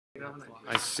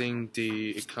I think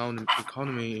the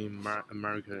economy in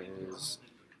America is,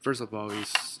 first of all,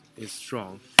 is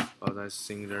strong, but I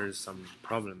think there's some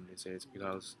problem with it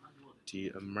because the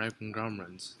American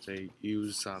government they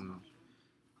use some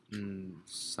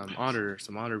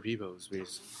other peoples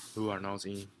with who are not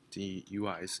in the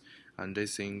U.S. and they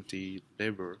think the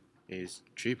labor is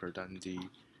cheaper than the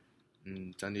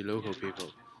local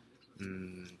people.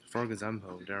 For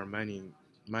example, there are many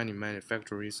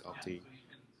factories of the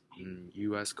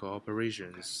U.S.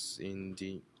 cooperations in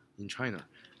China,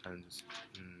 and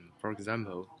for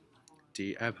example,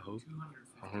 the Apple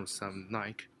or some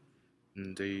Nike,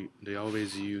 they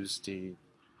always use the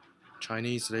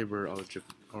Chinese labor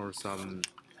or some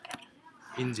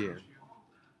Indian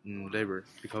labor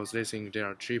because they think they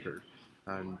are cheaper,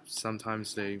 and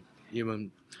sometimes they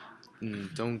even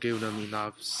don't give them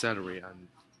enough salary, and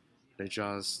they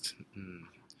just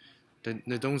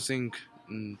they don't think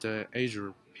the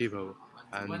Asian people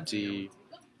and the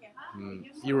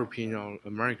European or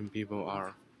American people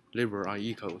are labor are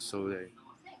equal, so they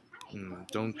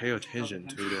don't pay attention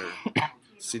to their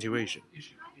situation.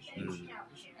 Mm,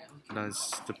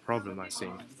 that's the problem, I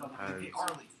think, and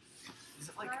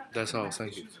that's all.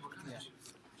 Thank you.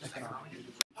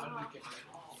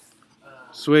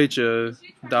 随着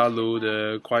大陆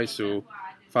的快速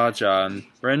发展，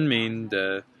人民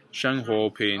的生活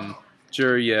品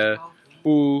质也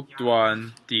不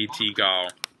断地提高。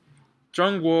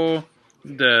中国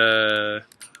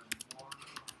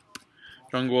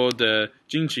的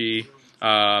经济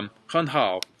很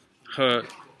好，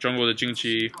中国的经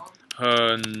济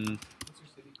很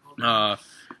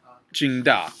劲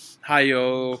大，还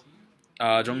有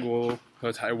中国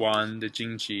和台湾的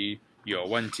经济有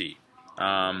问题。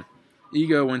一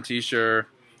个问题是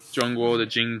中国的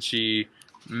经济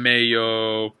没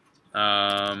有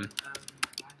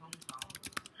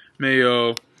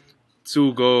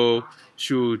足够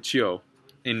需求，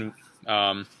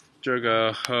这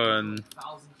个很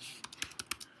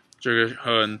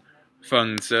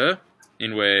讽刺，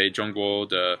因为中国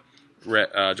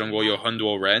有很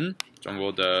多人，中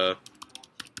国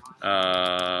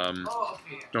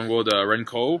的人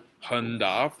口很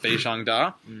大，非常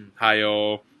大，还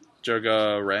有这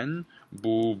个人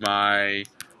不买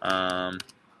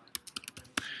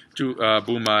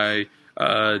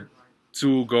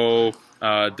足够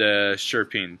的食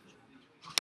品，